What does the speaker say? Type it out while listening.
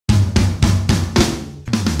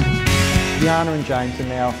Yana and James are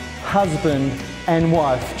now husband and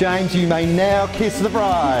wife. James, you may now kiss the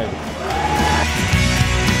bride.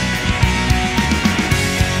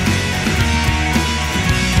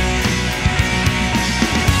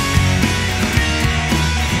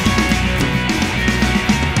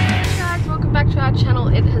 Hey guys, welcome back to our channel.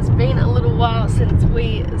 It has been a little while since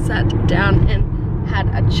we sat down and had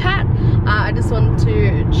a chat. I just wanted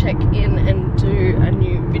to check in and do a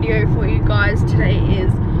new video for you guys. Today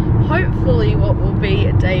is hopefully what will be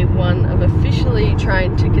day one of officially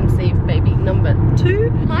trying to conceive baby number 2.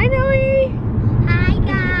 Hi Nelly! Hi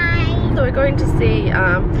guys! So we're going to see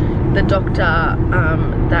the doctor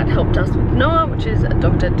that helped us with Noah, which is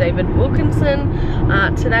Dr. David Wilkinson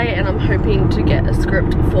today, and I'm hoping to get a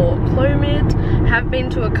script for Clomid. Have been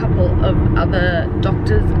to a couple of other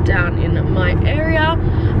doctors down in my area,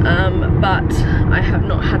 but I have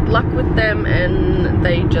not had luck with them, and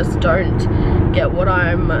they just don't get what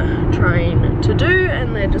I'm trying to do,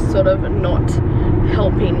 and they're just sort of not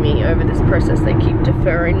helping me over this process. They keep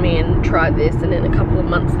deferring me and try this, and in a couple of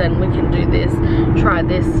months then we can do this, try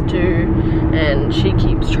this too, and she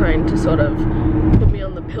keeps trying to sort of put me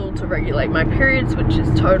on the pill to regulate my periods, which is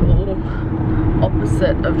total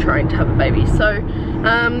opposite of trying to have a baby. So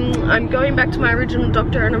I'm going back to my original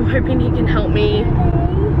doctor and I'm hoping he can help me.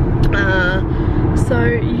 So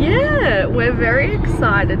yeah, we're very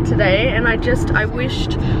excited today, and I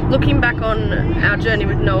wished, looking back on our journey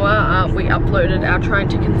with Noah, we uploaded our trying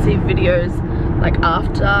to conceive videos like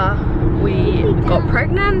after we got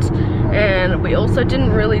pregnant, and we also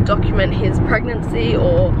didn't really document his pregnancy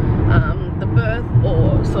or the birth,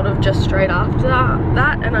 or sort of just straight after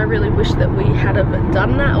that, and I really wish that we had have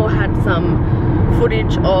done that, or had some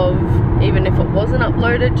footage of, even if it wasn't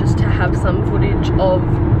uploaded, just to have some footage of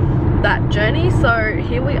that journey. So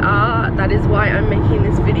here we are. That is why I'm making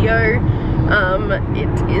this video.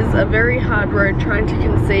 It is a very hard road trying to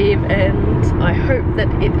conceive, and I hope that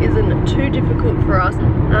it isn't too difficult for us.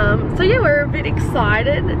 So yeah, we're a bit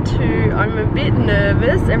excited I'm a bit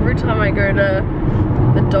nervous. Every time I go to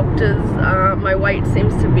the doctors, my weight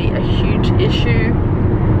seems to be a huge issue,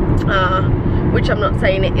 which I'm not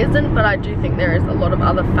saying it isn't, but I do think there is a lot of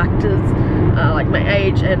other factors like my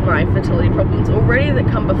age and my fertility problems already that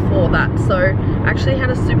come before that. So I actually had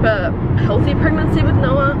a super healthy pregnancy with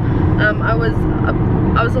Noah. I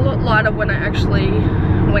was a lot lighter when I actually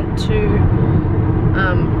went to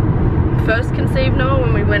first conceive Noah,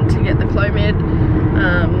 when we went to get the Clomid,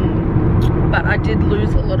 but I did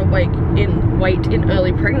lose a lot of weight in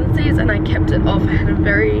early pregnancies, and I kept it off. I had a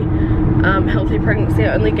very healthy pregnancy.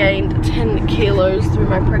 I only gained 10 kilos through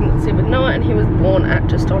my pregnancy with Noah, and he was born at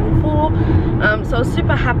just on 4. So I was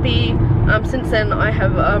super happy. Since then I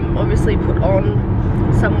have obviously put on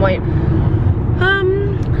some weight.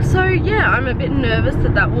 So yeah, I'm a bit nervous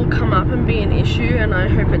that that will come up and be an issue, and I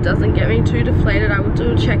hope it doesn't get me too deflated. I will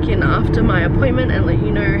do a check-in after my appointment and let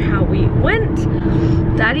you know how we went.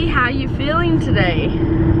 Daddy, how are you feeling today?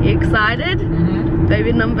 You excited? Mm-hmm.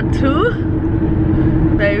 Baby number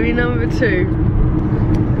 2? Baby number 2.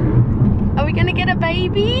 Are we gonna get a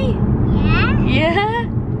baby? Yeah. Yeah?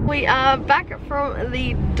 We are back from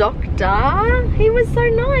the doctor. He was so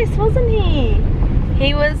nice, wasn't he?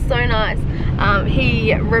 He was so nice.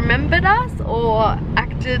 He remembered us, or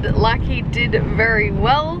acted like he did very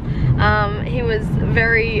well. He was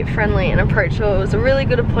very friendly and approachable. It was a really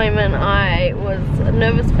good appointment. I was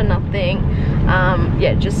nervous for nothing.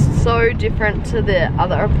 Yeah, just so different to the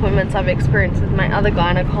other appointments I've experienced with my other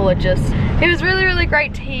gynecologist. He was really, really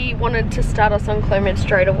great. He wanted to start us on Clomid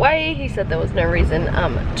straight away. He said there was no reason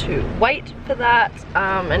to wait for that,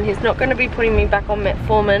 and he's not going to be putting me back on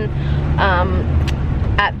metformin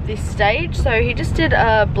at this stage. So he just did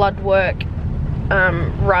a blood work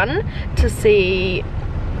run to see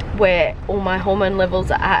where all my hormone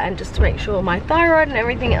levels are at, and just to make sure my thyroid and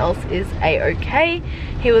everything else is a-okay.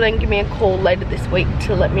 He will then give me a call later this week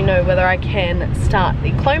to let me know whether I can start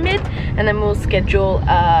the Clomid, and then we'll schedule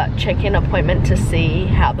a check-in appointment to see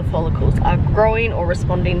how the follicles are growing or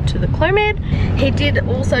responding to the Clomid. He did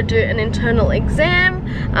also do an internal exam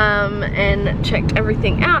and checked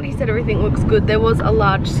everything out. He said everything looks good. There was a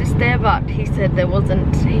large cyst there, but he said he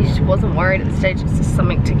wasn't worried at the stage. It's just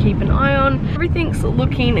something to keep an eye on. Everything's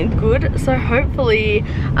looking good, so hopefully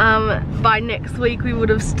by next week we would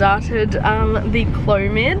have started the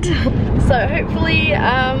Clomid. So hopefully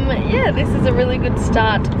yeah, this is a really good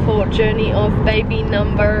start for journey of baby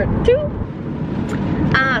number 2.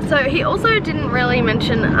 So he also didn't really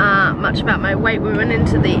mention much about my weight. We went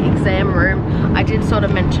into the exam room. I did sort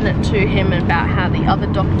of mention it to him about how the other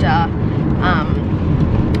doctor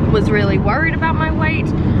was really worried about my weight,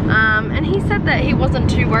 and he said that he wasn't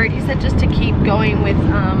too worried. He said just to keep going with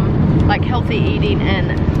like healthy eating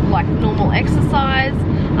and like normal exercise,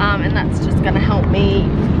 and that's just going to help me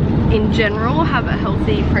in general have a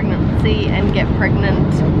healthy pregnancy and get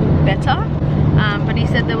pregnant better. But he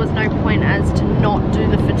said there was no point as to not do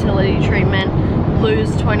the fertility treatment,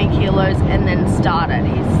 lose 20 kilos and then start it.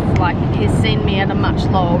 He's seen me at a much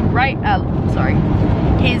lower rate,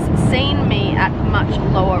 he's seen me at a much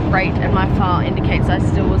lower rate, and my file indicates I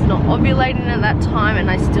still was not ovulating at that time, and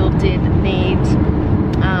I still did need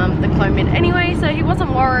the Clomid anyway, so he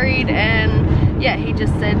wasn't worried. And yeah, he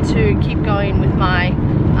just said to keep going with my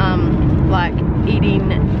like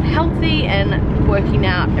eating healthy and working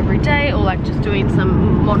out every day, or like just doing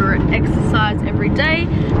some moderate exercise every day.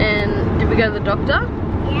 And did we go to the doctor?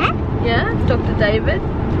 Yeah. Yeah, Dr. David?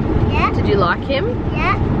 Yeah. Did you like him?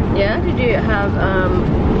 Yeah. Yeah, did you have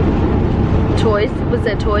toys? Was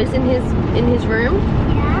there toys in his room?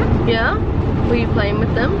 Yeah. Yeah? Were you playing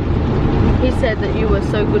with them? He said that you were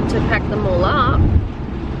so good to pack them all up,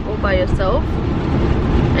 all by yourself.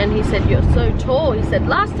 And he said you're so tall. He said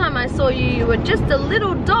last time I saw you, you were just a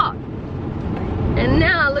little dot. And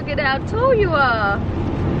now look at how tall you are.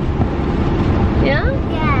 Yeah?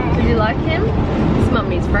 Yeah. Did you like him? It's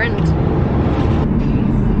Mummy's friend.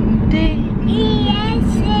 Yeah.